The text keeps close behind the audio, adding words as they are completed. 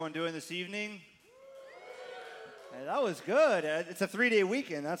Everyone doing this evening? Hey, that was good. It's a 3-day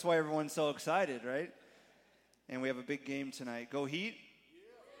weekend. That's why everyone's so excited, right? And we have a big game tonight. Go Heat?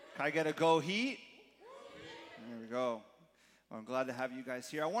 Can I get a go Heat? There we go. Well, I'm glad to have you guys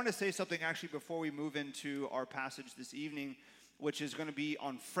here. I want to say something actually before we move into our passage this evening, which is going to be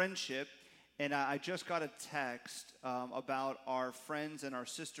on friendship. And I just got a text about our friends and our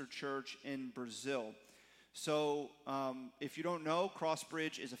sister church in Brazil. So if you don't know,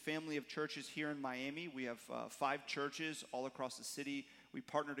 Crossbridge is a family of churches here in Miami. We have 5 churches all across the city. We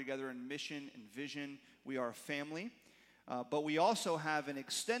partner together in mission and vision. We are a family. But we also have an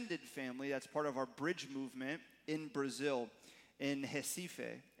extended family that's part of our bridge movement in Brazil, in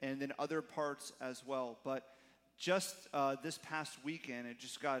Recife, and in other parts as well. But just this past weekend, I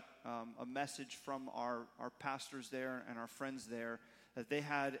just got a message from our pastors there and our friends there that they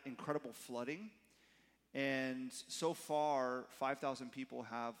had incredible flooding. And so far, 5,000 people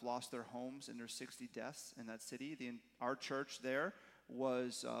have lost their homes, and there's 60 deaths in that city. Our church there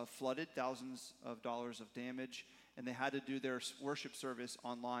was flooded, thousands of dollars of damage, and they had to do their worship service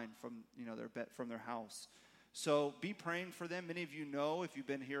online from their house. So be praying for them. Many of you know, if you've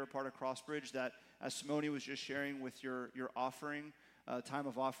been here a part of Crossbridge, that as Simone was just sharing with your offering, time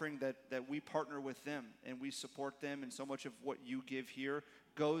of offering, that we partner with them and we support them, and so much of what you give here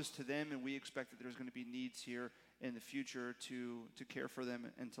goes to them, and we expect that there's going to be needs here in the future to care for them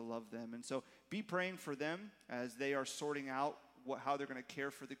and to love them. And so be praying for them as they are sorting out how they're going to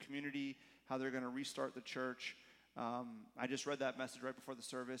care for the community, how they're going to restart the church. I just read that message right before the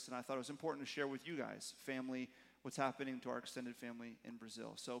service, and I thought it was important to share with you guys, family, what's happening to our extended family in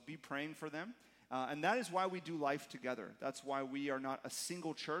Brazil. So be praying for them. And that is why we do life together. That's why we are not a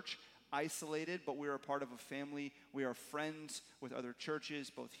single church, isolated, but we are a part of a family. We are friends with other churches,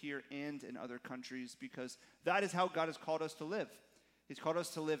 both here and in other countries, because that is how God has called us to live. He's called us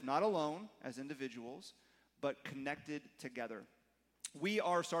to live not alone as individuals, but connected together. We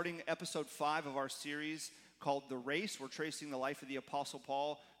are starting episode 5 of our series called The Race. We're tracing the life of the Apostle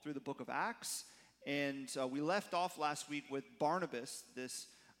Paul through the book of Acts. And we left off last week with Barnabas, this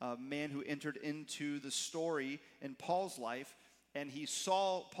man who entered into the story in Paul's life. And he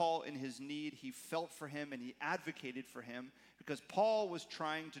saw Paul in his need, he felt for him, and he advocated for him because Paul was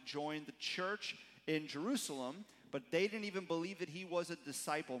trying to join the church in Jerusalem, but they didn't even believe that he was a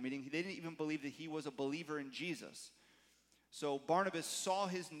disciple, meaning they didn't even believe that he was a believer in Jesus. So Barnabas saw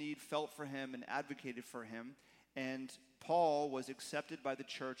his need, felt for him, and advocated for him, and Paul was accepted by the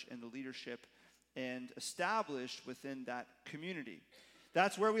church and the leadership and established within that community.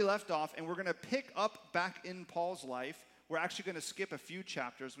 That's where we left off, and we're going to pick up back in Paul's life. We're actually going to skip a few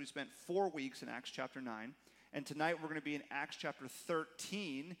chapters. We spent 4 weeks in Acts chapter 9. And tonight we're going to be in Acts chapter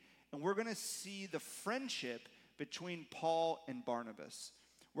 13. And we're going to see the friendship between Paul and Barnabas.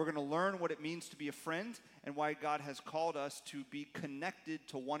 We're going to learn what it means to be a friend and why God has called us to be connected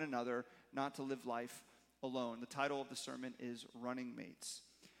to one another, not to live life alone. The title of the sermon is Running Mates.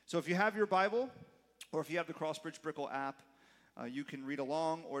 So if you have your Bible, or if you have the Crossbridge Brickle app, you can read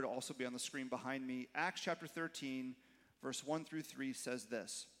along, or it'll also be on the screen behind me. Acts chapter 13, verse 1 through 3 says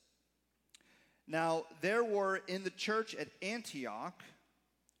this. Now there were in the church at Antioch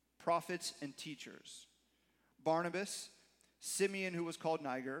prophets and teachers: Barnabas, Simeon, who was called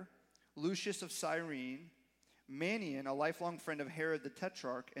Niger, Lucius of Cyrene, Manaen, a lifelong friend of Herod the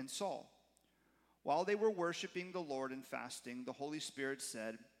Tetrarch, and Saul. While they were worshiping the Lord and fasting, the Holy Spirit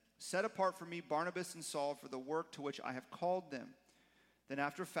said, "Set apart for me Barnabas and Saul for the work to which I have called them." Then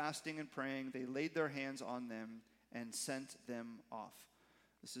after fasting and praying, they laid their hands on them and sent them off.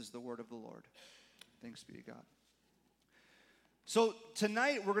 This is the word of the Lord. Thanks be to God. So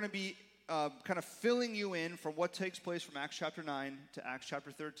tonight we're going to be kind of filling you in from what takes place from Acts chapter 9 to Acts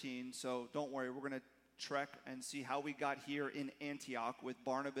chapter 13. So don't worry, we're going to trek and see how we got here in Antioch with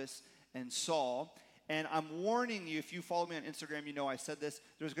Barnabas and Saul. And I'm warning you, if you follow me on Instagram, you know I said this,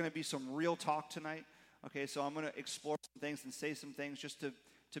 there's going to be some real talk tonight. Okay, so I'm going to explore some things and say some things just to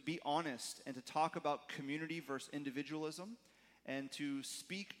be honest and to talk about community versus individualism, and to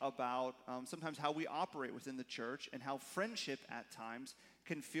speak about sometimes how we operate within the church and how friendship at times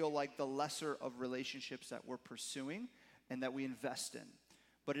can feel like the lesser of relationships that we're pursuing and that we invest in.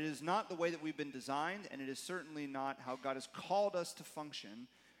 But it is not the way that we've been designed, and it is certainly not how God has called us to function.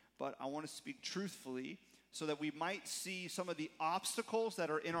 But I want to speak truthfully so that we might see some of the obstacles that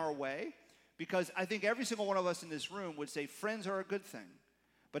are in our way, because I think every single one of us in this room would say friends are a good thing.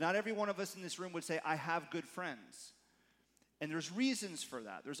 But not every one of us in this room would say, I have good friends. And there's reasons for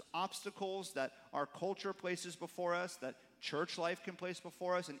that. There's obstacles that our culture places before us, that church life can place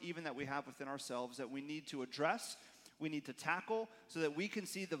before us, and even that we have within ourselves that we need to address, we need to tackle so that we can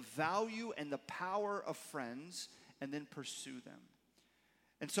see the value and the power of friends and then pursue them.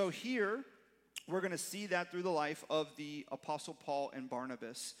 And so here, we're going to see that through the life of the Apostle Paul and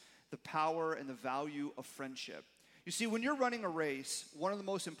Barnabas, the power and the value of friendship. You see, when you're running a race, one of the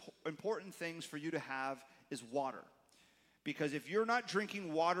most important things for you to have is water. Because if you're not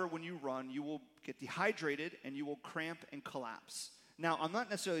drinking water when you run, you will get dehydrated and you will cramp and collapse. Now, I'm not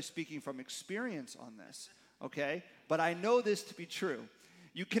necessarily speaking from experience on this, okay? But I know this to be true.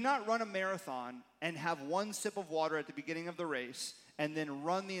 You cannot run a marathon and have one sip of water at the beginning of the race and then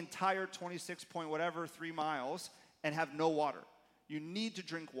run the entire 3 miles and have no water. You need to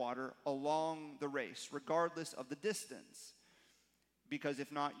drink water along the race, regardless of the distance. Because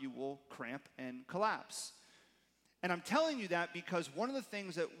if not, you will cramp and collapse. And I'm telling you that because one of the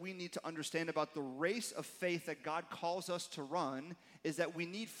things that we need to understand about the race of faith that God calls us to run is that we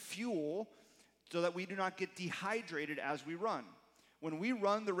need fuel so that we do not get dehydrated as we run. When we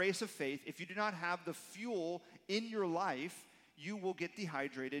run the race of faith, if you do not have the fuel in your life, you will get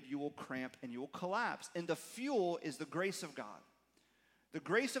dehydrated, you will cramp, and you will collapse. And the fuel is the grace of God. The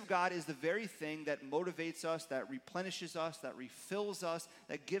grace of God is the very thing that motivates us, that replenishes us, that refills us,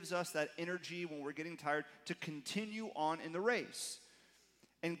 that gives us that energy when we're getting tired to continue on in the race.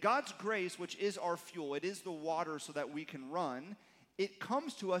 And God's grace, which is our fuel, it is the water so that we can run, it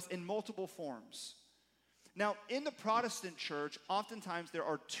comes to us in multiple forms. Now, in the Protestant church, oftentimes there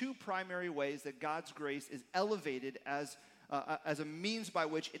are two primary ways that God's grace is elevated as a means by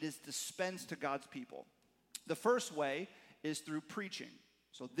which it is dispensed to God's people. The first way is through preaching.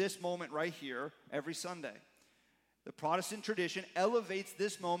 So this moment right here, every Sunday. The Protestant tradition elevates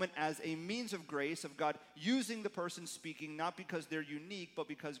this moment as a means of grace, of God using the person speaking, not because they're unique, but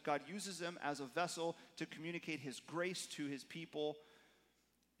because God uses them as a vessel to communicate his grace to his people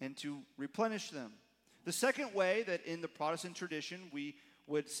and to replenish them. The second way that in the Protestant tradition we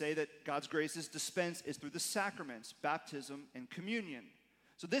would say that God's grace is dispensed is through the sacraments, baptism, and communion.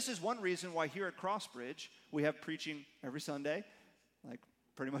 So this is one reason why here at Crossbridge we have preaching every Sunday, like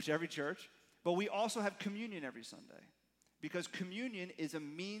pretty much every church, but we also have communion every Sunday because communion is a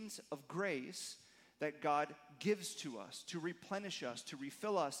means of grace that God gives to us, to replenish us, to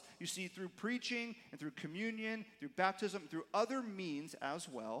refill us. You see, through preaching and through communion, through baptism, through other means as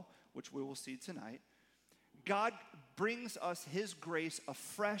well, which we will see tonight, God brings us his grace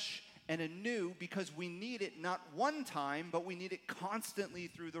afresh and anew because we need it not one time, but we need it constantly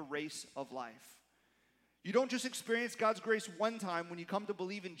through the race of life. You don't just experience God's grace one time when you come to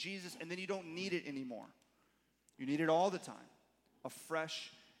believe in Jesus and then you don't need it anymore. You need it all the time,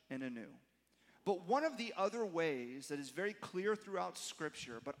 afresh and anew. But one of the other ways that is very clear throughout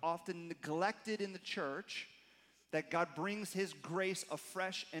Scripture, but often neglected in the church, that God brings his grace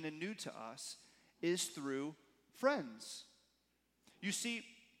afresh and anew to us is through friends. You see,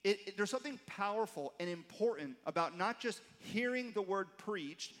 there's something powerful and important about not just hearing the word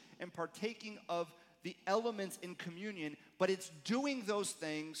preached and partaking of the elements in communion, but it's doing those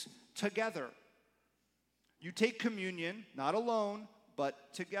things together. You take communion, not alone,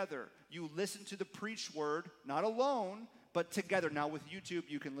 but together. You listen to the preached word, not alone, but together. Now with YouTube,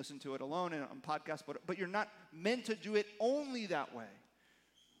 you can listen to it alone and on podcasts, but you're not meant to do it only that way.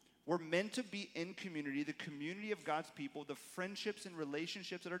 We're meant to be in community. The community of God's people, the friendships and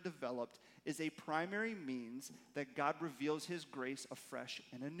relationships that are developed is a primary means that God reveals his grace afresh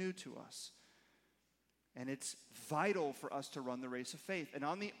and anew to us. And it's vital for us to run the race of faith. And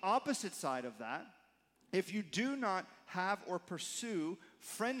on the opposite side of that, if you do not have or pursue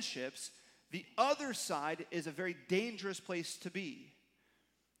friendships, the other side is a very dangerous place to be.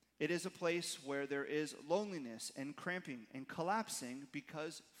 It is a place where there is loneliness and cramping and collapsing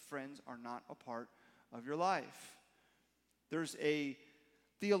because friends are not a part of your life. There's a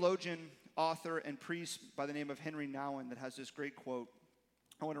theologian, author, and priest by the name of Henry Nouwen that has this great quote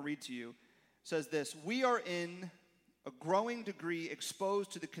I want to read to you. It says this: "We are in a growing degree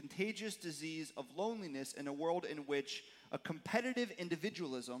exposed to the contagious disease of loneliness in a world in which a competitive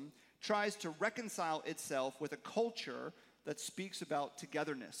individualism tries to reconcile itself with a culture that speaks about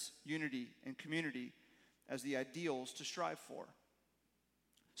togetherness, unity, and community as the ideals to strive for."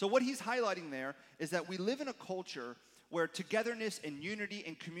 So what he's highlighting there is that we live in a culture where togetherness and unity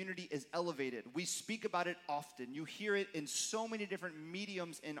and community is elevated. We speak about it often. You hear it in so many different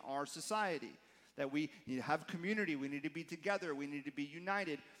mediums in our society, that we need to have community, we need to be together, we need to be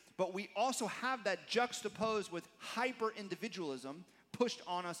united. But we also have that juxtaposed with hyper-individualism pushed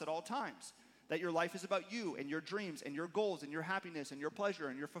on us at all times. That your life is about you and your dreams and your goals and your happiness and your pleasure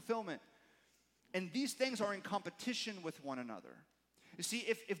and your fulfillment. And these things are in competition with one another. You see,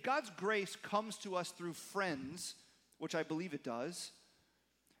 if God's grace comes to us through friends, which I believe it does,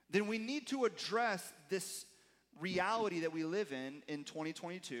 then we need to address this reality that we live in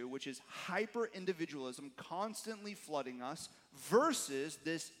 2022, which is hyper-individualism constantly flooding us versus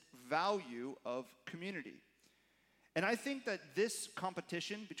this value of community. And I think that this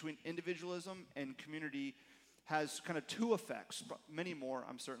competition between individualism and community has kind of two effects, many more,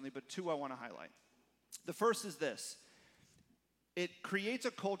 certainly, but two I want to highlight. The first is this. It creates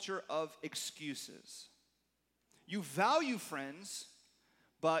a culture of excuses. You value friends,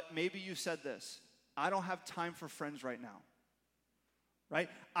 but maybe you said this, I don't have time for friends right now, right?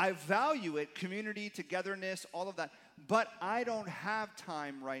 I value it, community, togetherness, all of that, but I don't have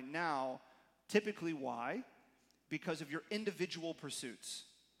time right now. Typically, why? Because of your individual pursuits.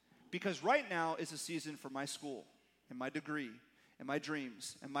 Because right now is a season for my school and my degree and my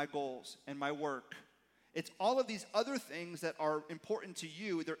dreams and my goals and my work. It's all of these other things that are important to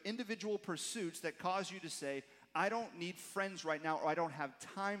you. They're individual pursuits that cause you to say, I don't need friends right now, or I don't have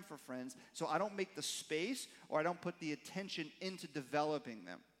time for friends, so I don't make the space or I don't put the attention into developing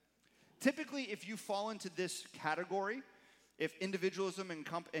them. Typically, if you fall into this category, if individualism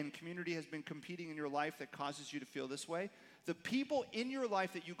and community has been competing in your life that causes you to feel this way, the people in your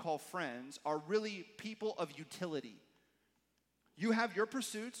life that you call friends are really people of utility. You have your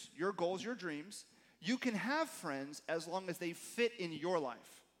pursuits, your goals, your dreams. You can have friends as long as they fit in your life.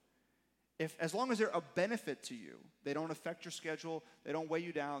 As long as they're a benefit to you, they don't affect your schedule, they don't weigh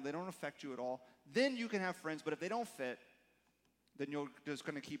you down, they don't affect you at all, then you can have friends. But if they don't fit, then you're just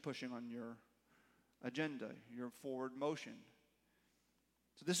going to keep pushing on your agenda, your forward motion.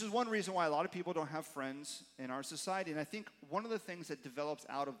 So this is one reason why a lot of people don't have friends in our society. And I think one of the things that develops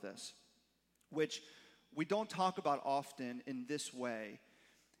out of this, which we don't talk about often in this way,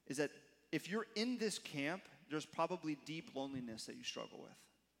 is that if you're in this camp, there's probably deep loneliness that you struggle with.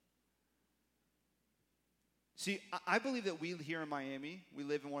 See, I believe that we here in Miami, we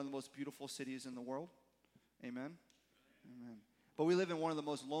live in one of the most beautiful cities in the world. Amen? Amen. But we live in one of the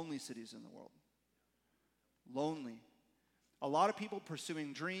most lonely cities in the world. Lonely. A lot of people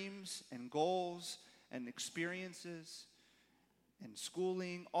pursuing dreams and goals and experiences and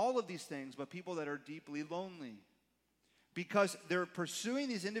schooling, all of these things, but people that are deeply lonely. Because they're pursuing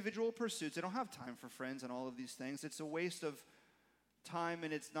these individual pursuits. They don't have time for friends and all of these things. It's a waste of time,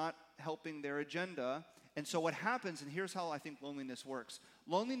 and it's not helping their agenda. And so what happens, and here's how I think loneliness works.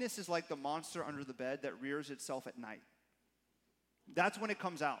 Loneliness is like the monster under the bed that rears itself at night. That's when it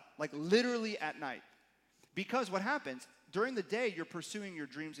comes out, like literally at night. Because what happens, during the day, you're pursuing your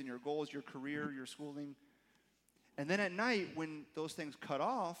dreams and your goals, your career, your schooling. And then at night, when those things cut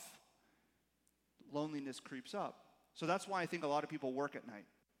off, loneliness creeps up. So that's why I think a lot of people work at night.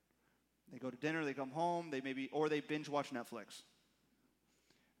 They go to dinner, they come home, they binge watch Netflix.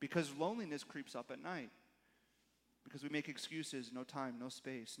 Because loneliness creeps up at night. Because we make excuses, no time, no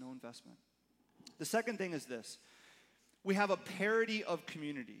space, no investment. The second thing is this. We have a parody of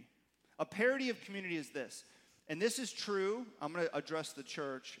community. A parody of community is this. And this is true, I'm going to address the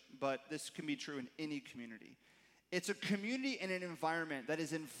church, but this can be true in any community. It's a community and an environment that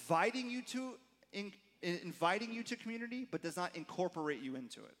is inviting you to community, but does not incorporate you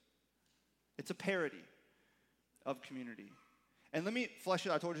into it. It's a parody of community. And let me flesh it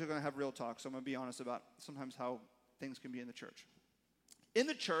out. I told you we're going to have real talk, so I'm going to be honest about sometimes how things can be in the church. In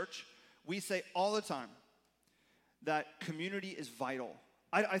the church, we say all the time that community is vital.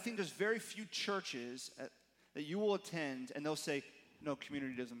 I think there's very few churches that you will attend, and they'll say, no,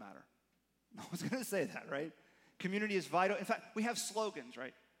 community doesn't matter. No one's going to say that, right? Community is vital. In fact, we have slogans,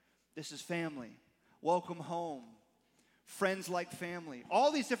 right? This is family. Welcome home. Friends like family.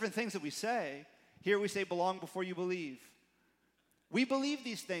 All these different things that we say. Here we say belong before you believe. We believe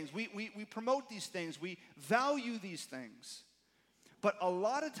these things. We promote these things. We value these things. But a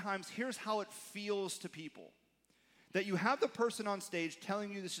lot of times, here's how it feels to people. That you have the person on stage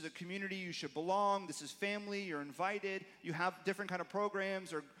telling you this is a community, you should belong, this is family, you're invited. You have different kind of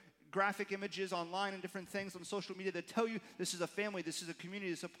programs or graphic images online and different things on social media that tell you this is a family, this is a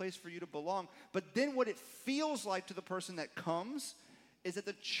community, this is a place for you to belong. But then what it feels like to the person that comes is that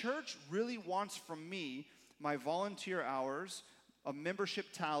the church really wants from me my volunteer hours, a membership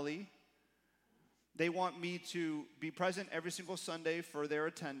tally. They want me to be present every single Sunday for their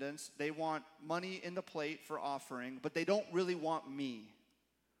attendance. They want money in the plate for offering, but they don't really want me.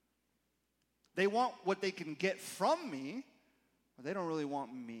 They want what they can get from me, but they don't really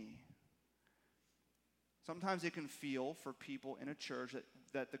want me. Sometimes it can feel for people in a church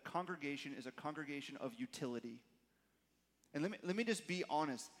that the congregation is a congregation of utility. And let me just be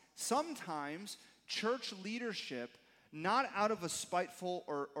honest. Sometimes church leadership, not out of a spiteful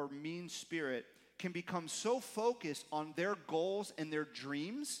or mean spirit, can become so focused on their goals and their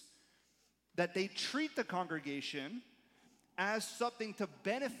dreams that they treat the congregation as something to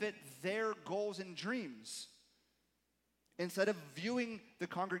benefit their goals and dreams, instead of viewing the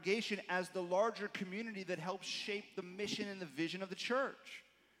congregation as the larger community that helps shape the mission and the vision of the church.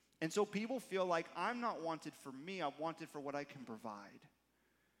 And so people feel like, I'm not wanted for me, I'm wanted for what I can provide.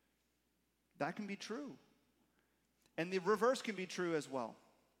 That can be true. And the reverse can be true as well.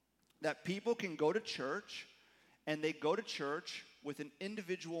 That people can go to church, and they go to church with an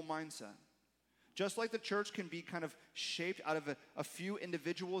individual mindset. Just like the church can be kind of shaped out of a few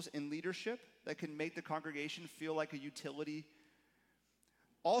individuals in leadership that can make the congregation feel like a utility.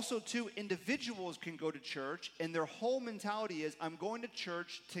 Also, too, individuals can go to church, and their whole mentality is, I'm going to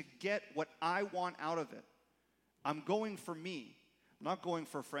church to get what I want out of it. I'm going for me. I'm not going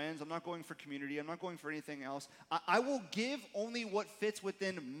for friends. I'm not going for community. I'm not going for anything else. I will give only what fits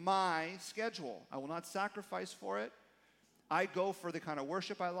within my schedule. I will not sacrifice for it. I go for the kind of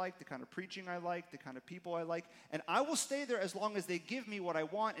worship I like, the kind of preaching I like, the kind of people I like, and I will stay there as long as they give me what I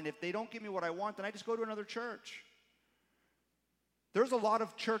want, and if they don't give me what I want, then I just go to another church. There's a lot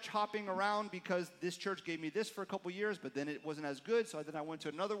of church hopping around because this church gave me this for a couple years, but then it wasn't as good, so then I went to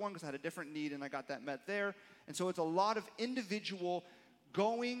another one because I had a different need, and I got that met there. And so it's a lot of individual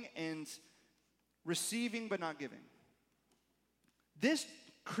going and receiving but not giving. This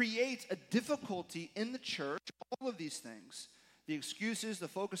creates a difficulty in the church, all of these things. The excuses, the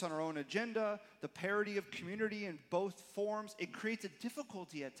focus on our own agenda, the parity of community in both forms, it creates a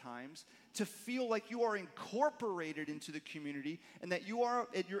difficulty at times to feel like you are incorporated into the community and that you're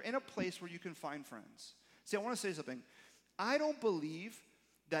in a place where you can find friends. See, I want to say something. I don't believe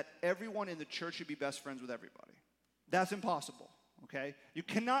that everyone in the church should be best friends with everybody. That's impossible, okay? You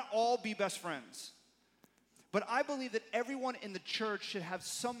cannot all be best friends. But I believe that everyone in the church should have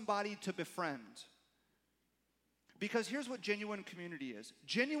somebody to befriend. Because here's what genuine community is.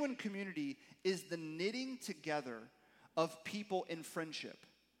 Genuine community is the knitting together of people in friendship.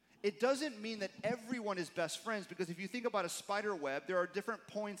 It doesn't mean that everyone is best friends, because if you think about a spider web, there are different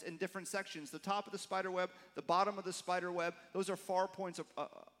points in different sections. The top of the spider web, the bottom of the spider web, those are far points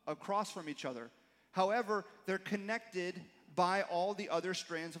across from each other. However, they're connected by all the other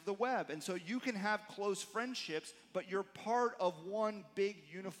strands of the web. And so you can have close friendships, but you're part of one big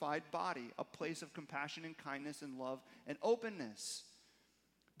unified body, a place of compassion and kindness and love and openness.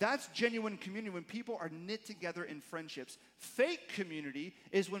 That's genuine community, when people are knit together in friendships. Fake community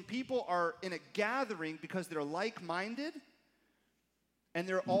is when people are in a gathering because they're like-minded and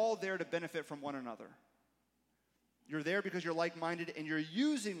they're all there to benefit from one another. You're there because you're like-minded and you're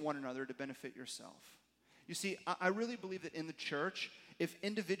using one another to benefit yourself. You see, I really believe that in the church, if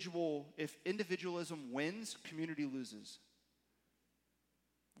individualism wins, community loses.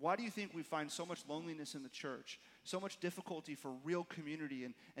 Why do you think we find so much loneliness in the church? So much difficulty for real community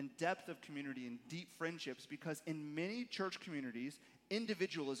and depth of community and deep friendships? Because in many church communities,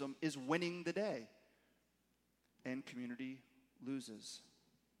 individualism is winning the day. And community loses.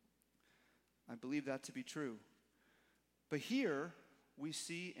 I believe that to be true. But here, we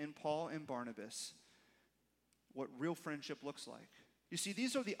see in Paul and Barnabas what real friendship looks like. You see,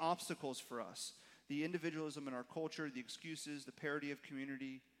 these are the obstacles for us. The individualism in our culture, the excuses, the parity of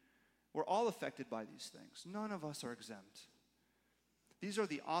community. We're all affected by these things. None of us are exempt. These are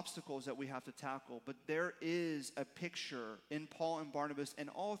the obstacles that we have to tackle, but there is a picture in Paul and Barnabas and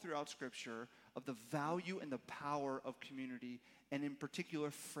all throughout Scripture of the value and the power of community, and in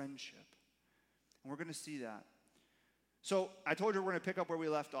particular, friendship. And we're going to see that. So I told you we're going to pick up where we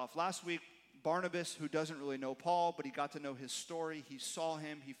left off. Last week, Barnabas, who doesn't really know Paul, but he got to know his story. He saw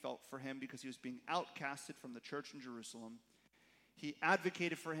him. He felt for him because he was being outcasted from the church in Jerusalem. He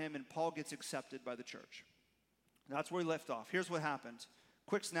advocated for him, and Paul gets accepted by the church. That's where we left off. Here's what happened.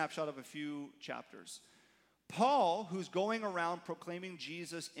 Quick snapshot of a few chapters. Paul, who's going around proclaiming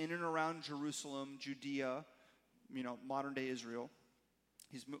Jesus in and around Jerusalem, Judea, modern-day Israel.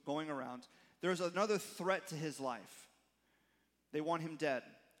 He's going around. There's another threat to his life. They want him dead.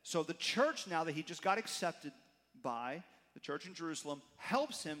 So the church, now that he just got accepted by, the church in Jerusalem,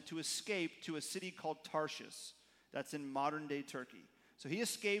 helps him to escape to a city called Tarshish. That's in modern-day Turkey. So he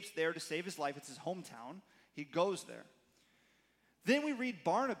escapes there to save his life. It's his hometown. He goes there. Then we read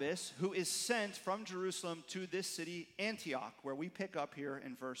Barnabas, who is sent from Jerusalem to this city, Antioch, where we pick up here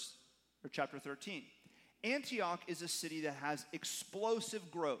in chapter 13. Antioch is a city that has explosive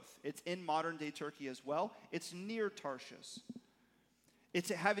growth. It's in modern-day Turkey as well. It's near Tarshish. It's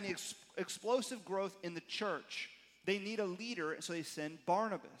having explosive growth in the church. They need a leader, so they send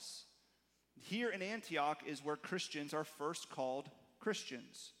Barnabas. Here in Antioch is where Christians are first called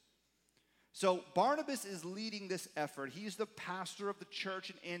Christians. So Barnabas is leading this effort. He's the pastor of the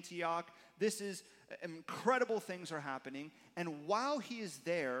church in Antioch. This is incredible things are happening. And while he is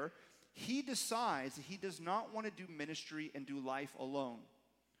there, he decides that he does not want to do ministry and do life alone.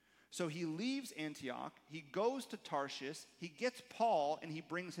 So he leaves Antioch. He goes to Tarshish. He gets Paul and he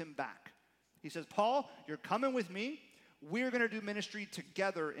brings him back. He says, Paul, you're coming with me. We're going to do ministry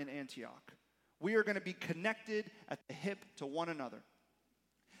together in Antioch. We are going to be connected at the hip to one another.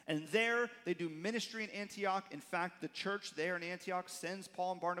 And there, they do ministry in Antioch. In fact, the church there in Antioch sends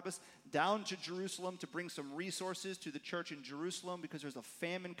Paul and Barnabas down to Jerusalem to bring some resources to the church in Jerusalem because there's a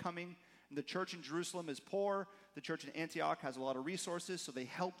famine coming. And the church in Jerusalem is poor. The church in Antioch has a lot of resources, so they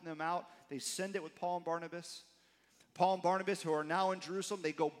help them out. They send it with Paul and Barnabas. Paul and Barnabas, who are now in Jerusalem,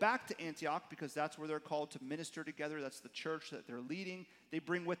 they go back to Antioch because that's where they're called to minister together. That's the church that they're leading. They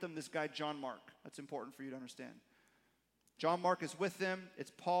bring with them this guy, John Mark. That's important for you to understand. John Mark is with them.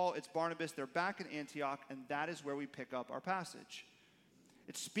 It's Paul, it's Barnabas. They're back in Antioch, and that is where we pick up our passage.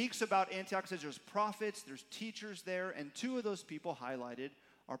 It speaks about Antioch, says there's prophets, there's teachers there, and two of those people highlighted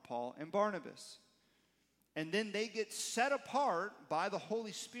are Paul and Barnabas. And then they get set apart by the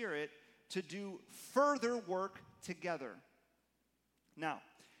Holy Spirit to do further work together. Now,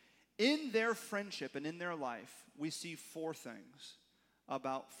 in their friendship and in their life, we see four things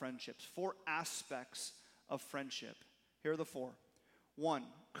about friendships, four aspects of friendship. Here are the four. 1,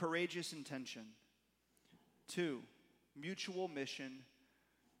 courageous intention. 2, mutual mission.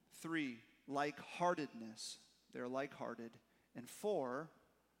 3, like-heartedness. They're like-hearted. And 4,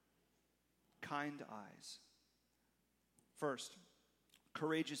 kind eyes. First,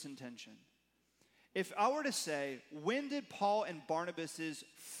 courageous intention. If I were to say, when did Paul and Barnabas'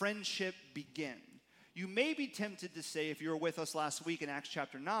 friendship begin? You may be tempted to say, if you were with us last week in Acts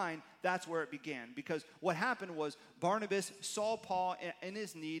chapter 9, that's where it began. Because what happened was Barnabas saw Paul in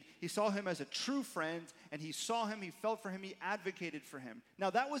his need. He saw him as a true friend, and he saw him, he felt for him, he advocated for him. Now,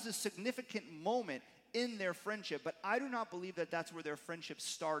 that was a significant moment in their friendship, but I do not believe that that's where their friendship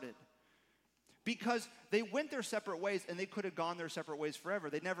started. Because they went their separate ways, and they could have gone their separate ways forever.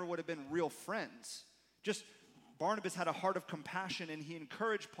 They never would have been real friends. Just Barnabas had a heart of compassion, and he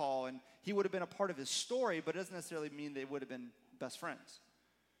encouraged Paul, and he would have been a part of his story, but it doesn't necessarily mean they would have been best friends.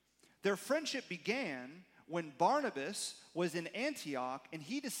 Their friendship began when Barnabas was in Antioch, and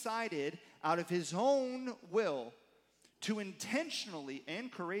he decided out of his own will to intentionally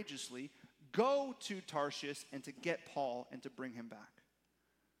and courageously go to Tarshish and to get Paul and to bring him back.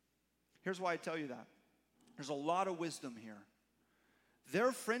 Here's why I tell you that. There's a lot of wisdom here.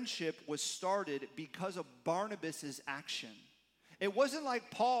 Their friendship was started because of Barnabas' action. It wasn't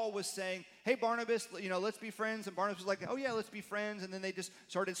like Paul was saying, hey, Barnabas, let's be friends. And Barnabas was like, oh, yeah, let's be friends. And then they just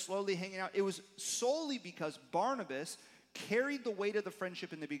started slowly hanging out. It was solely because Barnabas carried the weight of the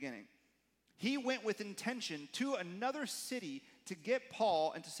friendship in the beginning. He went with intention to another city to get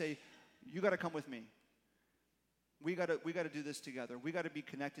Paul and to say, you got to come with me. We got to do this together. We got to be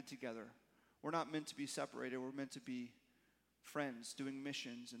connected together. We're not meant to be separated. We're meant to be friends, doing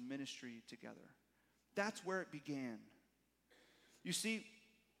missions and ministry together. That's where it began. You see,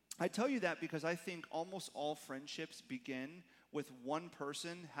 I tell you that because I think almost all friendships begin with one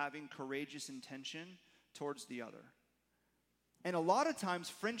person having courageous intention towards the other. And a lot of times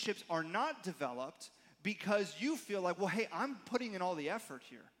friendships are not developed because you feel like, well, hey, I'm putting in all the effort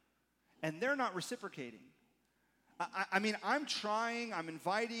here. And they're not reciprocating. I mean, I'm trying, I'm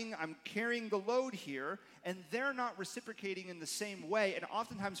inviting, I'm carrying the load here, and they're not reciprocating in the same way. And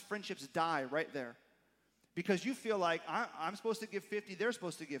oftentimes friendships die right there. Because you feel like I'm supposed to give 50, they're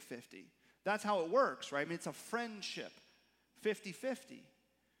supposed to give 50. That's how it works, right? I mean, it's a friendship, 50-50.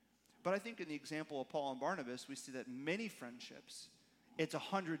 But I think in the example of Paul and Barnabas, we see that many friendships, it's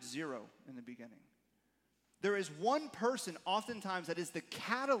 100-0 in the beginning. There is one person oftentimes that is the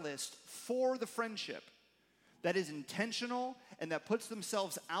catalyst for the friendship, that is intentional and that puts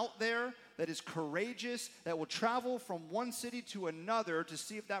themselves out there, that is courageous, that will travel from one city to another to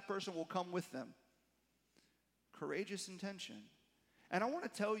see if that person will come with them. Courageous intention. And I want to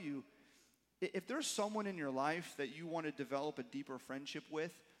tell you, if there's someone in your life that you want to develop a deeper friendship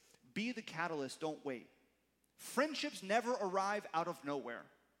with, be the catalyst, don't wait. Friendships never arrive out of nowhere.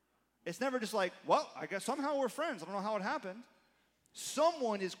 It's never just like, well, I guess somehow we're friends. I don't know how it happened.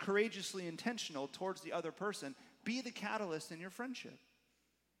 Someone is courageously intentional towards the other person. Be the catalyst in your friendship.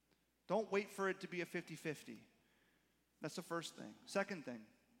 Don't wait for it to be a 50-50. That's the first thing. Second thing,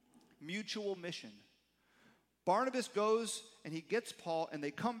 mutual mission. Barnabas goes and he gets Paul and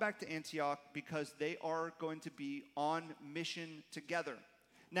they come back to Antioch because they are going to be on mission together.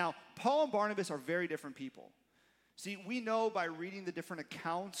 Now, Paul and Barnabas are very different people. See, we know by reading the different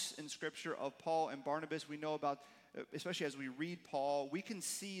accounts in Scripture of Paul and Barnabas, we know about, especially as we read Paul, we can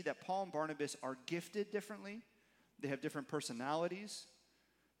see that Paul and Barnabas are gifted differently. They have different personalities.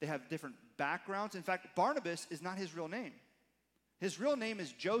 They have different backgrounds. In fact, Barnabas is not his real name. His real name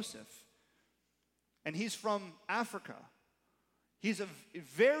is Joseph, and he's from Africa. He's a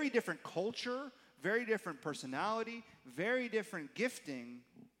very different culture, very different personality, very different gifting,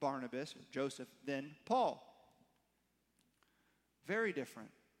 Barnabas, Joseph, than Paul. Very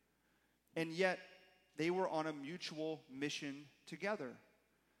different. And yet, they were on a mutual mission together.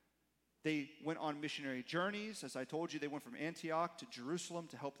 They went on missionary journeys. As I told you, they went from Antioch to Jerusalem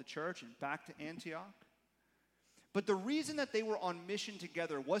to help the church and back to Antioch. But the reason that they were on mission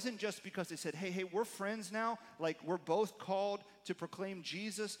together wasn't just because they said, hey, we're friends now. Like, we're both called to proclaim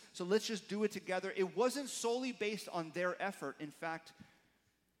Jesus, so let's just do it together. It wasn't solely based on their effort. In fact,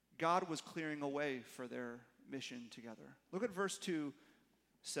 God was clearing a way for their mission together. Look at verse 2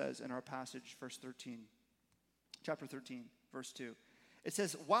 says in our passage, verse 13. Chapter 13, verse 2. It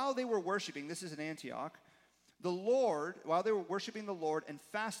says, while they were worshiping, this is in Antioch, while they were worshiping the Lord and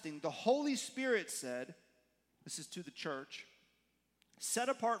fasting, the Holy Spirit said, this is to the church, set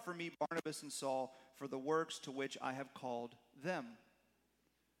apart for me Barnabas and Saul for the works to which I have called them.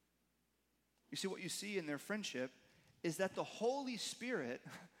 You see, what you see in their friendship is that the Holy Spirit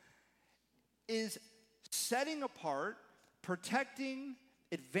is setting apart, protecting,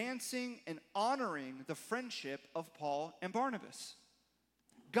 advancing, and honoring the friendship of Paul and Barnabas.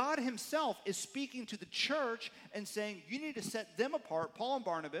 God himself is speaking to the church and saying, you need to set them apart, Paul and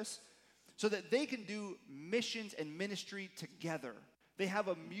Barnabas, so that they can do missions and ministry together. They have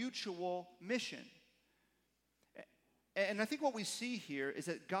a mutual mission. And I think what we see here is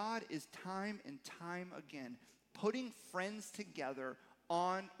that God is time and time again putting friends together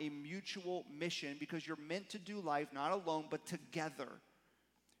on a mutual mission because you're meant to do life not alone but together.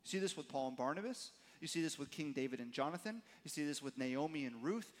 You see this with Paul and Barnabas. You see this with King David and Jonathan. You see this with Naomi and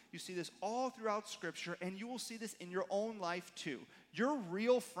Ruth. You see this all throughout Scripture, and you will see this in your own life too. Your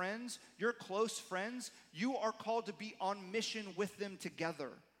real friends, your close friends, you are called to be on mission with them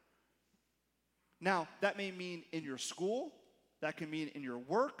together. Now, that may mean in your school. That can mean in your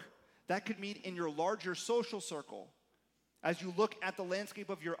work. That could mean in your larger social circle. As you look at the landscape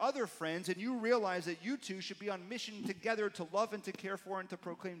of your other friends and you realize that you two should be on mission together to love and to care for and to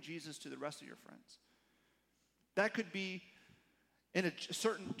proclaim Jesus to the rest of your friends. That could be in a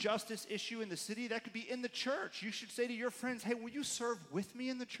certain justice issue in the city. That could be in the church. You should say to your friends, hey, will you serve with me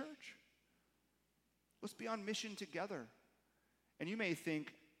in the church? Let's be on mission together. And you may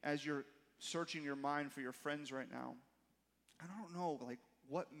think, as you're searching your mind for your friends right now, I don't know, like,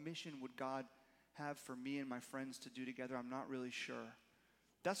 what mission would God have for me and my friends to do together? I'm not really sure.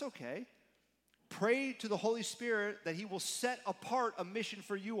 That's okay. Pray to the Holy Spirit that he will set apart a mission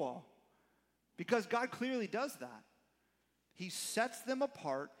for you all. Because God clearly does that. He sets them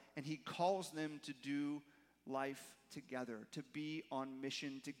apart and he calls them to do life together, to be on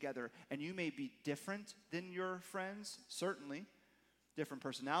mission together. And you may be different than your friends, certainly. Different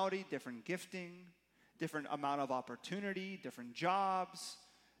personality, different gifting, different amount of opportunity, different jobs,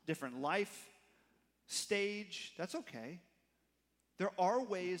 different life stage. That's okay. There are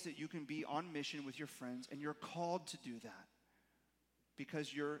ways that you can be on mission with your friends, and you're called to do that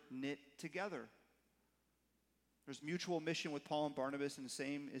because you're knit together. There's mutual mission with Paul and Barnabas, and the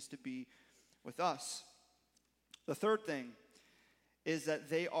same is to be with us. The third thing is that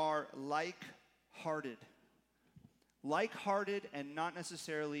they are like-hearted. Like-hearted and not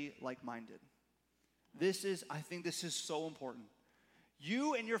necessarily like-minded. I think this is so important.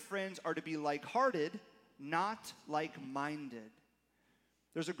 You and your friends are to be like-hearted, not like-minded.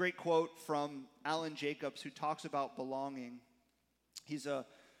 There's a great quote from Alan Jacobs who talks about belonging. He's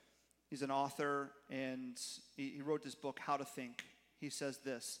an author, and he wrote this book, How to Think. He says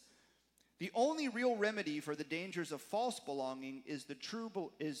this: the only real remedy for the dangers of false belonging is the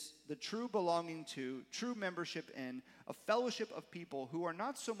true belonging to, true membership in, a fellowship of people who are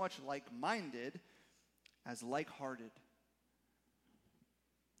not so much like-minded as like-hearted.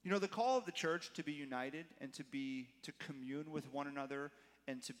 You know, the call of the church to be united and to commune with one another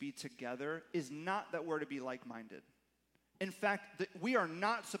and to be together is not that we're to be like-minded. In fact, we are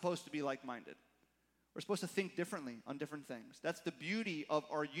not supposed to be like-minded. We're supposed to think differently on different things. That's the beauty of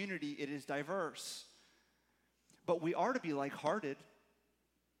our unity. It is diverse. But we are to be like-hearted,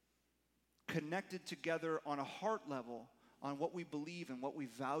 connected together on a heart level, on what we believe and what we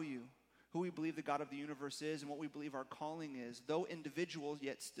value, who we believe the God of the universe is and what we believe our calling is, though individuals,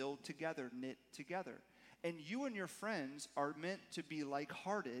 yet still together, knit together. And you and your friends are meant to be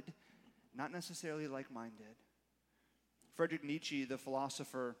like-hearted, not necessarily like-minded. Friedrich Nietzsche, the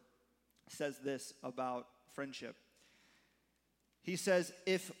philosopher, says this about friendship. He says,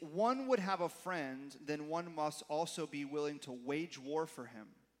 if one would have a friend, then one must also be willing to wage war for him.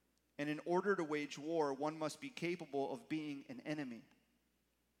 And in order to wage war, one must be capable of being an enemy.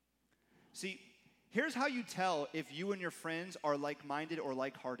 See, here's how you tell if you and your friends are like-minded or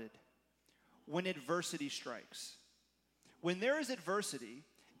like-hearted. When adversity strikes. When there is adversity,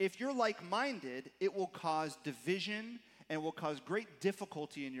 if you're like-minded, it will cause division and will cause great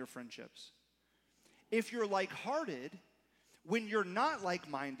difficulty in your friendships. If you're like-hearted, when you're not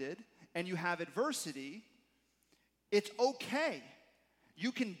like-minded and you have adversity, it's okay.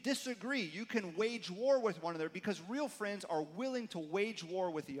 You can disagree. You can wage war with one another because real friends are willing to wage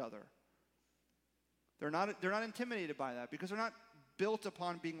war with the other. They're not intimidated by that because they're not built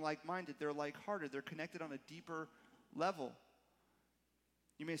upon being like-minded. They're like-hearted. They're connected on a deeper level.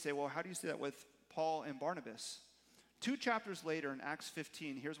 You may say, well, how do you say that with Paul and Barnabas? 2 chapters later in Acts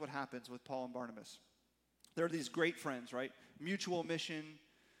 15, here's what happens with Paul and Barnabas. They're these great friends, right? Mutual mission,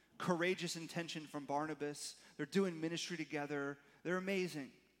 courageous intention from Barnabas. They're doing ministry together. They're amazing.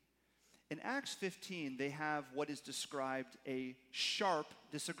 In Acts 15, they have what is described a sharp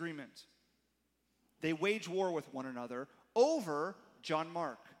disagreement. They wage war with one another over John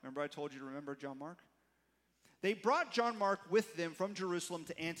Mark. Remember I told you to remember John Mark? They brought John Mark with them from Jerusalem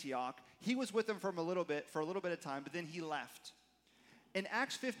to Antioch. He was with them for a little bit of time, but then he left. In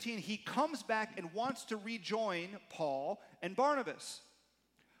Acts 15, he comes back and wants to rejoin Paul and Barnabas.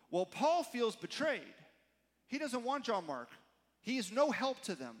 Well, Paul feels betrayed. He doesn't want John Mark. He is no help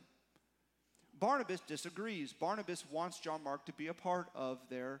to them. Barnabas disagrees. Barnabas wants John Mark to be a part of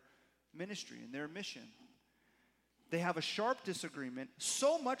their ministry and their mission. They have a sharp disagreement,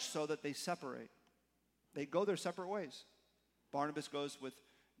 so much so that they separate. They go their separate ways. Barnabas goes with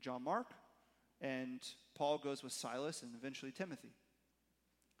John Mark, and Paul goes with Silas and eventually Timothy.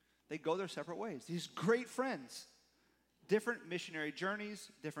 They go their separate ways. These great friends, different missionary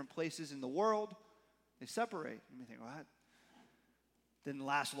journeys, different places in the world, they separate. You may think, well, that didn't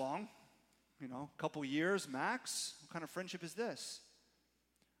last long, a couple years max. What kind of friendship is this?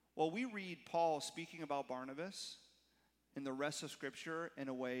 Well, we read Paul speaking about Barnabas in the rest of Scripture in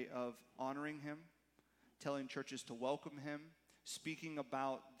a way of honoring him, telling churches to welcome him, speaking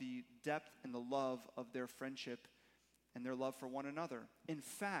about the depth and the love of their friendship and their love for one another. In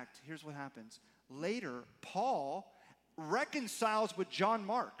fact, here's what happens. Later, Paul reconciles with John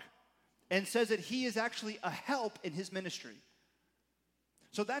Mark and says that he is actually a help in his ministry.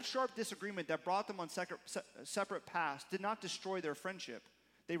 So that sharp disagreement that brought them on separate paths did not destroy their friendship.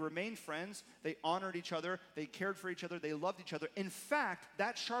 They remained friends. They honored each other. They cared for each other. They loved each other. In fact,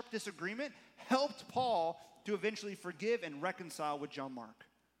 that sharp disagreement helped Paul to eventually forgive and reconcile with John Mark.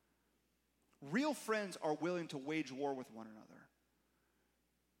 Real friends are willing to wage war with one another.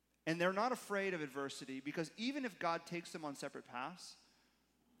 And they're not afraid of adversity because even if God takes them on separate paths,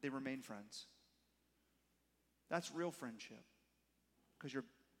 they remain friends. That's real friendship because you're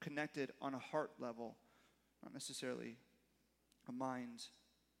connected on a heart level, not necessarily a mind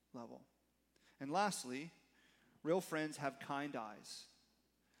level. And lastly, real friends have kind eyes.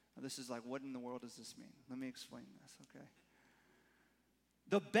 Now this is like, what in the world does this mean? Let me explain this, okay?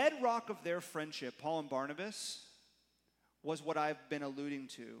 The bedrock of their friendship, Paul and Barnabas, was what I've been alluding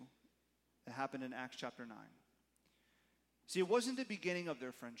to that happened in Acts chapter 9. See, it wasn't the beginning of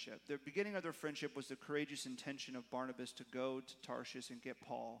their friendship. The beginning of their friendship was the courageous intention of Barnabas to go to Tarshish and get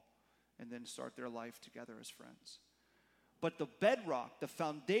Paul and then start their life together as friends. But the bedrock, the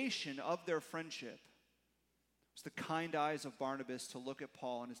foundation of their friendship was the kind eyes of Barnabas to look at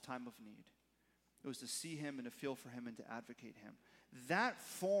Paul in his time of need. It was to see him and to feel for him and to advocate him. That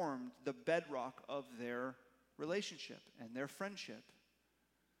formed the bedrock of their relationship and their friendship.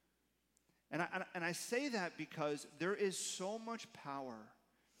 And I say that because there is so much power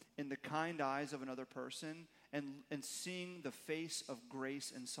in the kind eyes of another person and seeing the face of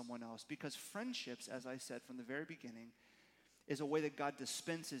grace in someone else. Because friendships, as I said from the very beginning, is a way that God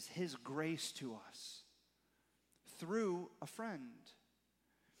dispenses his grace to us through a friend.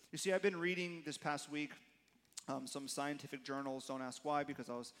 You see, I've been reading this past week some scientific journals. Don't ask why, because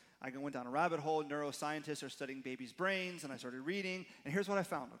I went down a rabbit hole. Neuroscientists are studying babies' brains, and I started reading, and here's what I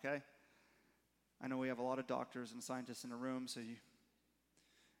found, okay? I know we have a lot of doctors and scientists in the room, so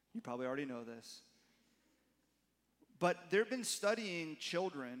you probably already know this. But they've been studying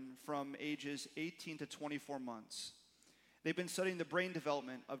children from ages 18 to 24 months. They've been studying the brain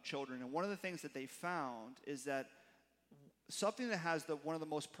development of children, and one of the things that they found is that something that has one of the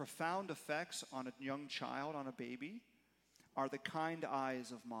most profound effects on a young child, on a baby, are the kind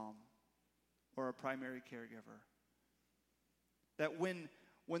eyes of mom or a primary caregiver. That when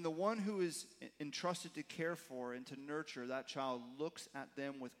the one who is entrusted to care for and to nurture that child looks at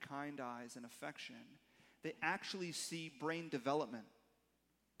them with kind eyes and affection, they actually see brain development.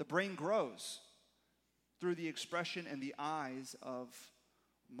 The brain grows through the expression and the eyes of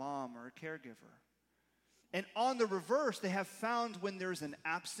mom or a caregiver. And on the reverse, they have found when there's an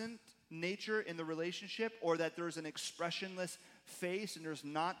absent nature in the relationship, or that there's an expressionless face and there's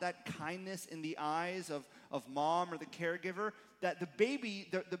not that kindness in the eyes of mom or the caregiver, that the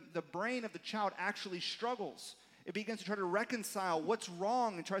baby, the brain of the child actually struggles. It begins to try to reconcile what's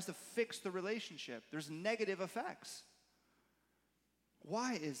wrong and tries to fix the relationship. There's negative effects.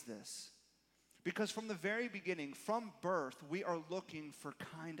 Why is this? Because from the very beginning, from birth, we are looking for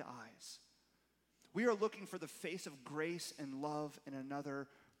kind eyes. We are looking for the face of grace and love in another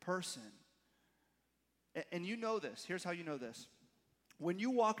person. And you know this. Here's how you know this. When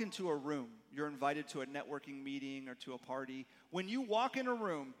you walk into a room, you're invited to a networking meeting or to a party. When you walk in a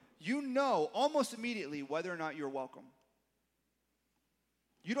room, you know almost immediately whether or not you're welcome.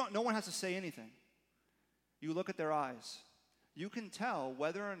 No one has to say anything. You look at their eyes. You can tell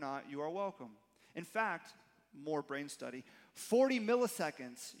whether or not you are welcome. In fact, more brain study, 40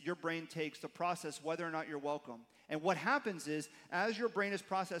 milliseconds your brain takes to process whether or not you're welcome. And what happens is, as your brain is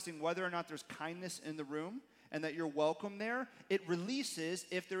processing whether or not there's kindness in the room and that you're welcome there, it releases,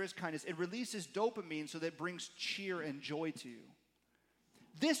 if there is kindness, it releases dopamine so that it brings cheer and joy to you.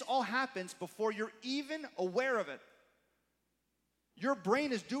 This all happens before you're even aware of it. Your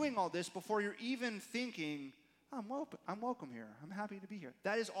brain is doing all this before you're even thinking, I'm welcome here. I'm happy to be here.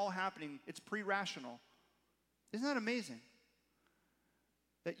 That is all happening. It's pre-rational. Isn't that amazing?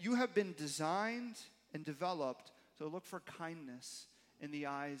 That you have been designed and developed to look for kindness in the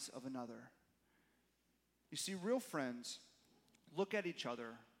eyes of another. You see, real friends look at each other,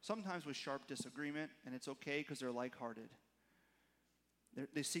 sometimes with sharp disagreement, and it's okay because they're like-hearted.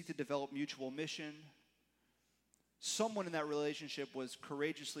 They seek to develop mutual mission. Someone in that relationship was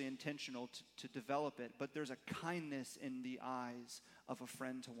courageously intentional to develop it, but there's a kindness in the eyes of a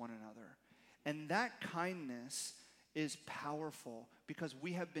friend to one another. And that kindness is powerful because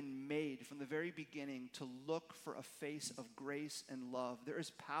we have been made from the very beginning to look for a face of grace and love. There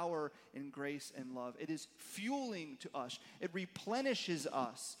is power in grace and love. It is fueling to us. It replenishes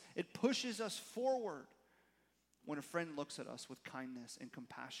us. It pushes us forward when a friend looks at us with kindness and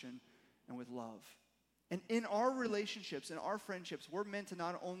compassion and with love. And in our relationships, in our friendships, we're meant to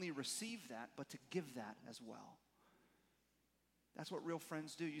not only receive that, but to give that as well. That's what real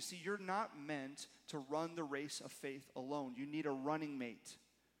friends do. You see, you're not meant to run the race of faith alone. You need a running mate.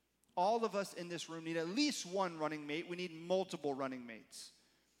 All of us in this room need at least one running mate. We need multiple running mates.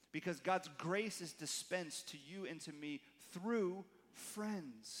 Because God's grace is dispensed to you and to me through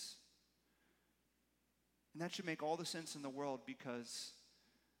friends. And that should make all the sense in the world because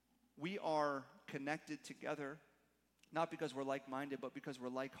we are connected together, not because we're like-minded, but because we're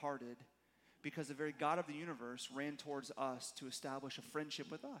like-hearted. Because the very God of the universe ran towards us to establish a friendship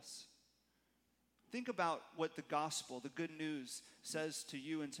with us. Think about what the gospel, the good news, says to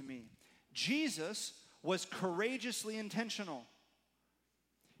you and to me. Jesus was courageously intentional.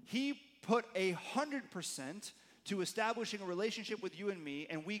 He put 100% to establishing a relationship with you and me,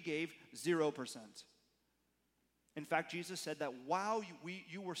 and we gave 0%. In fact, Jesus said that while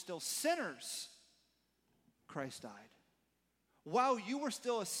you were still sinners, Christ died. While you were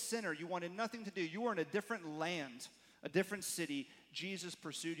still a sinner, you wanted nothing to do. You were in a different land, a different city. Jesus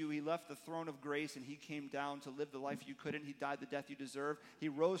pursued you. He left the throne of grace and he came down to live the life you couldn't. He died the death you deserve. He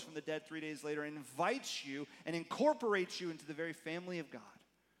rose from the dead 3 days later and invites you and incorporates you into the very family of God.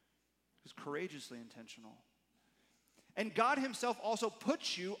 He was courageously intentional. And God himself also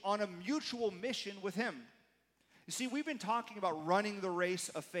puts you on a mutual mission with him. You see, we've been talking about running the race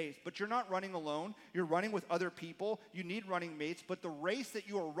of faith, but you're not running alone. You're running with other people. You need running mates, but the race that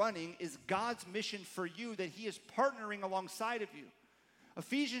you are running is God's mission for you that he is partnering alongside of you.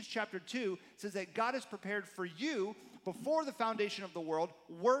 Ephesians chapter 2 says that God has prepared for you, before the foundation of the world,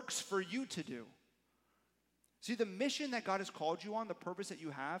 works for you to do. See, the mission that God has called you on, the purpose that you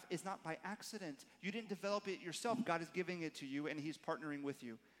have, is not by accident. You didn't develop it yourself. God is giving it to you, and he's partnering with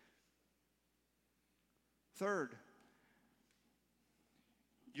you. Third,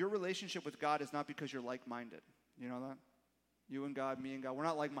 your relationship with God is not because you're like-minded. You know that? You and God, me and God, we're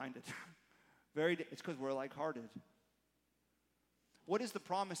not like-minded. It's because we're like-hearted. What is the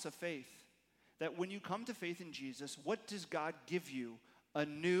promise of faith? That when you come to faith in Jesus, what does God give you? A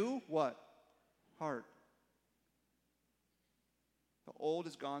new, what? Heart. The old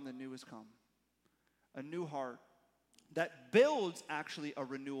is gone, the new has come. A new heart that builds actually a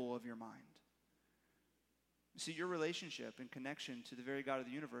renewal of your mind. See, your relationship and connection to the very God of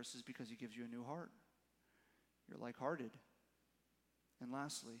the universe is because he gives you a new heart. You're like-hearted. And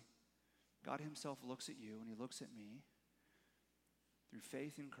lastly, God himself looks at you and he looks at me through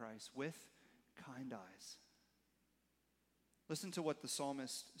faith in Christ with kind eyes. Listen to what the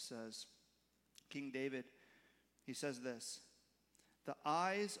psalmist says. King David, he says this: "The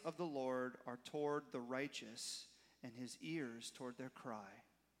eyes of the Lord are toward the righteous, and his ears toward their cry."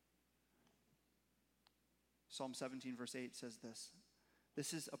 Psalm 17 verse 8 says this.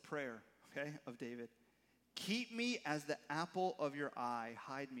 This is a prayer, okay, of David. "Keep me as the apple of your eye.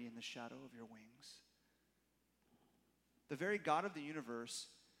 Hide me in the shadow of your wings." The very God of the universe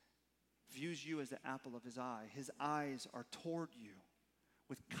views you as the apple of his eye. His eyes are toward you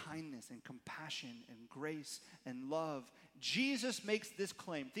with kindness and compassion and grace and love. Jesus makes this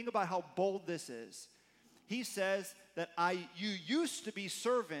claim. Think about how bold this is. He says that you used to be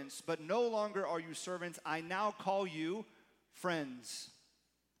servants, but no longer are you servants. I now call you friends.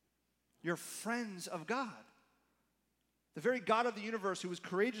 You're friends of God. The very God of the universe who was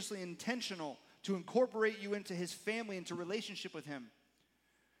courageously intentional to incorporate you into his family, into relationship with him.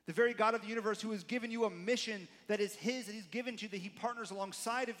 The very God of the universe who has given you a mission that is his, that he's given to you, that he partners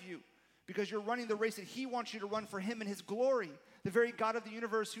alongside of you because you're running the race that he wants you to run for him in his glory. The very God of the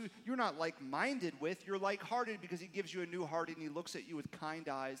universe who you're not like-minded with, you're like-hearted because he gives you a new heart and he looks at you with kind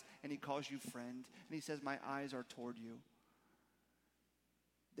eyes and he calls you friend. And he says, "My eyes are toward you."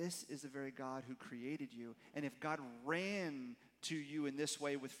 This is the very God who created you. And if God ran to you in this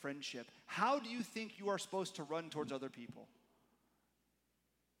way with friendship, how do you think you are supposed to run towards other people?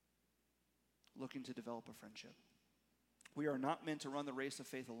 Looking to develop a friendship. We are not meant to run the race of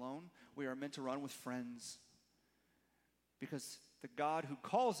faith alone. We are meant to run with friends. Because the God who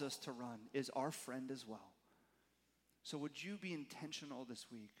calls us to run is our friend as well. So would you be intentional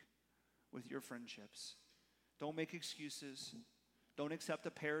this week with your friendships? Don't make excuses. Don't accept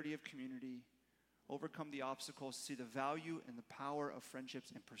a parody of community. Overcome the obstacles, see the value and the power of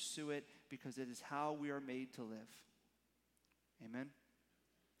friendships and pursue it because it is how we are made to live. Amen?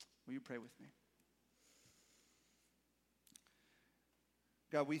 Will you pray with me?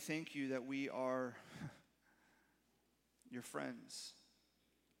 God, we thank you that we are your friends.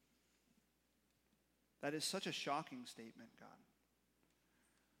 That is such a shocking statement, God.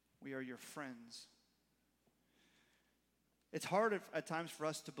 We are your friends. It's hard at times for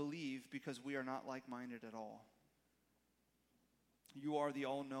us to believe because we are not like-minded at all. You are the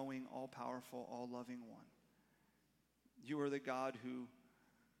all-knowing, all-powerful, all-loving one. You are the God who,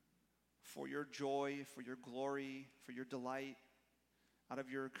 for your joy, for your glory, for your delight, out of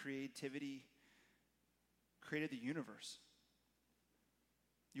your creativity, created the universe.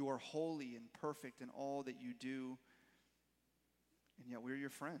 You are holy and perfect in all that you do, and yet we're your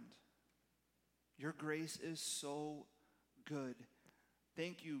friend. Your grace is so good.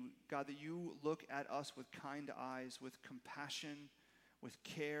 Thank you, God, that you look at us with kind eyes, with compassion, with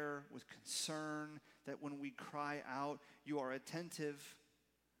care, with concern, that when we cry out, you are attentive.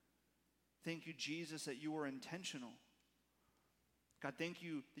 Thank you, Jesus, that you are intentional. God, thank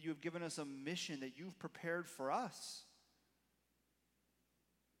you that you have given us a mission that you've prepared for us.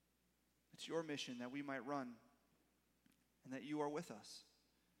 It's your mission that we might run and that you are with us.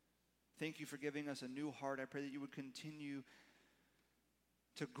 Thank you for giving us a new heart. I pray that you would continue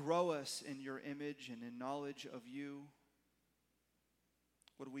to grow us in your image and in knowledge of you.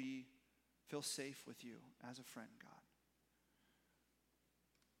 Would we feel safe with you as a friend, God?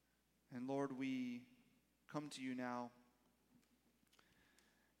 And Lord, we come to you now,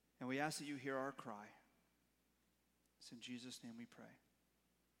 and we ask that you hear our cry. It's in Jesus' name we pray.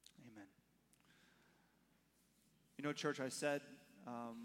 Amen. You know, church, I said